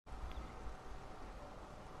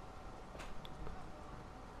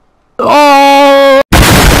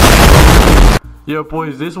Yeah,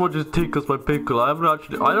 boys, this one just tickles my pickle. I haven't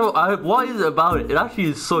actually. What is it about it? It actually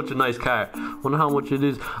is such a nice car. I wonder how much it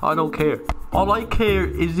is. I don't care. All I care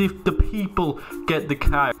is if the people get the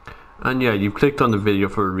car. And yeah, you've clicked on the video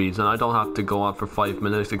for a reason. I don't have to go on for 5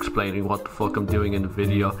 minutes explaining what the fuck I'm doing in the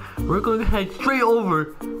video. We're going to head straight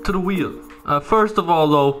over to the wheel. First of all,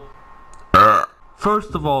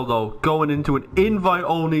 though, going into an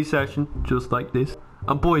invite-only session, just like this.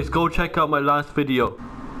 And boys, go check out my last video.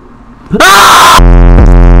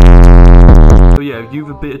 So yeah, if you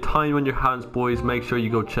have a bit of time on your hands, boys, make sure you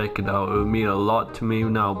go check it out. It would mean a lot to me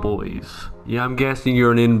now, boys. Yeah, I'm guessing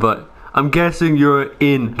you're an invite. I can't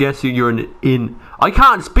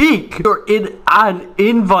speak. You're in an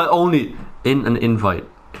invite only. In an invite.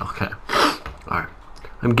 Okay. Alright.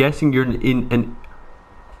 I'm guessing you're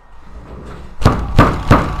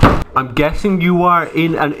I'm guessing you are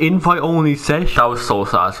in an invite only session. That was so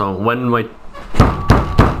sad. So when my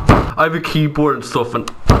I have a keyboard and stuff, and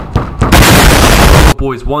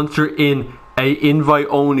boys, once you're in a invite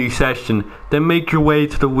only session, then make your way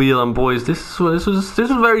to the wheel. And boys, this was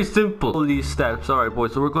very simple. All these steps. Alright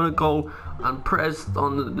boys, so we're gonna go and press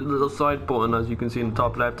on the little side button, as you can see in the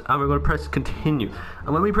top left, and we're gonna press continue.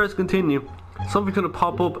 And when we press continue, something's gonna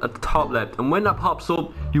pop up at the top left, and when that pops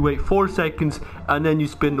up, you wait 4 seconds and then you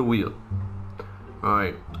spin the wheel.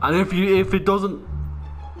 Alright, and if it doesn't,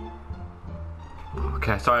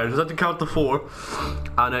 okay, sorry, I just have to count to 4.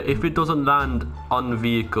 And if it doesn't land on the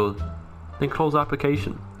vehicle, then close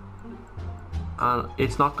application, and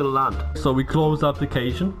it's not gonna land. So we close the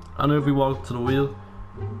application, and if we walk to the wheel,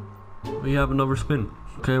 we have another spin.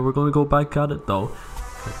 Okay, we're gonna go back at it though.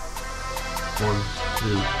 Okay. 1,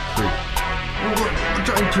 2, 3. Oh, we're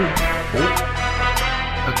trying to. Oh.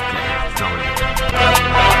 Okay, now we're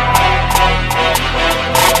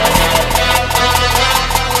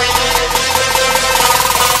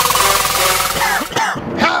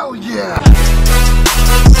Hell yeah!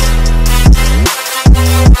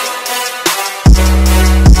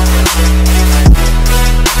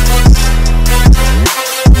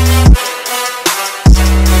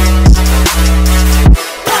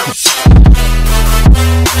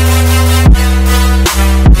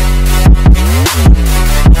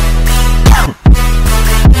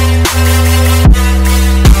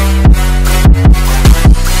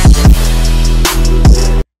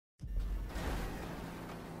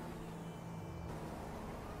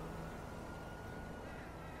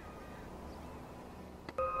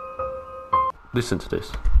 Listen to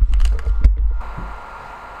this.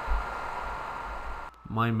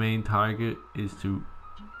 My main target is to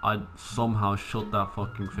somehow shut that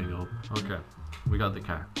fucking thing up. Okay, we got the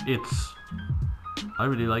car. I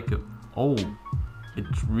really like it. Oh,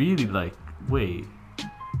 it's really like, wait.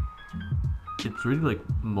 It's really like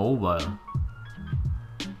mobile.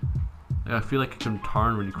 I feel like it can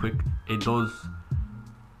turn really quick. It does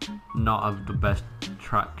not have the best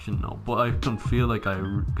traction now, but I can feel like I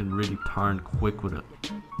can really turn quick with it.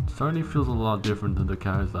 It certainly feels a lot different than the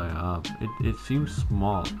cars that I have. It seems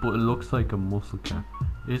small, but it looks like a muscle car.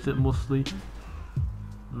 Is it muscly?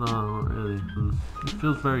 No, not really. It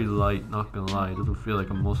feels very light, not gonna lie. It doesn't feel like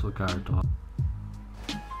a muscle car at all.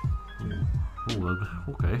 Oh well,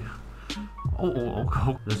 okay.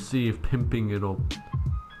 Oh. Let's see if pimping it up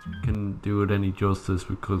can do it any justice,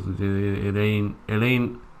 because it ain't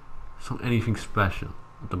anything special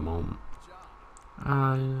at the moment.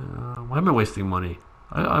 Why am I wasting money?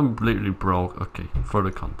 I'm literally broke. Okay, for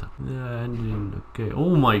the content. Yeah, engine. Okay.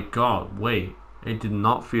 Oh my god, wait. It did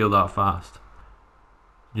not feel that fast.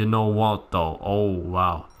 You know what though? Oh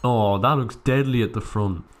wow. Oh, that looks deadly at the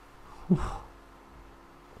front.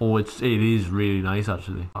 Oh, it is really nice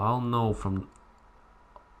actually. I'll know from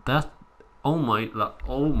that. Oh my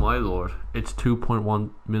lord, it's 2.1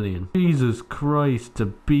 million. Jesus Christ, the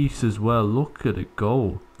beast as well. Look at it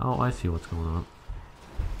go. Oh, I see what's going on.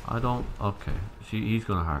 I don't. Okay, he's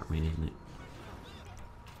gonna hurt me, isn't he?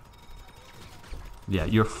 Yeah,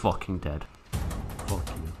 you're fucking dead. Fuck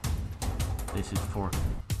you. This is for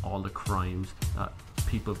all the crimes that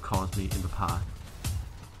people have caused me in the past.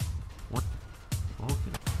 What?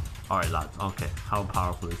 Okay. Alright lads, okay. How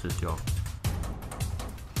powerful is this joke?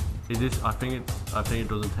 Is this, I think it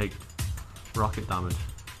doesn't take rocket damage.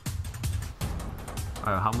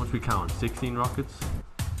 Alright, how much we count? 16 rockets?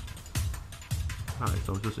 Alright,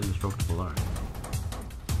 so it's just indestructible, alright.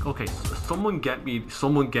 Okay, so someone get me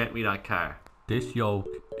that car. This yoke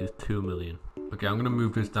is 2 million. Okay, I'm gonna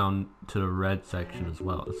move this down to the red section as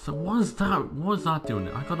well. So what is that doing?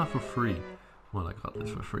 I got that for free. Well, I got this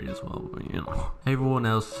for free as well, but you know. Everyone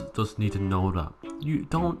else does need to know that. You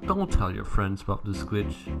don't tell your friends about this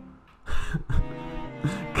glitch.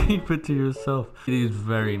 keep it to yourself. It is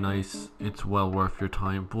very nice. It's well worth your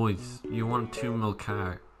time. Boys, you want a 2 mil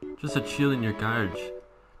car, just to chill in your garage,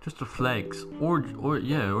 just to flex, or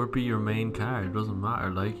be your main car. It doesn't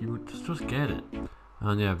matter. Like, you just get it.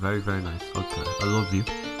 And yeah, very, very nice. Okay, I love you.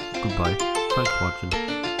 Goodbye. Thanks for watching.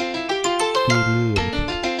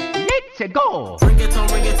 Let's go. Ring it on,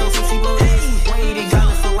 so she blow this.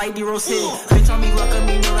 $180 for light D-Rose hit. Bitch on me, luck at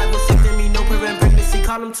me, no like was me, no prevent pregnancy,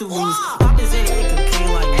 condom to lose. Pop is in it, it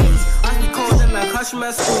can like this. I be cold in like hush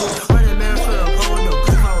my school. Running man for the podium.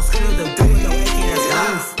 I was scared of the dude, no AK that's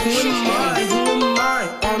loose. Who am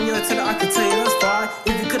I? I'm young to the, I can tell you that's fine.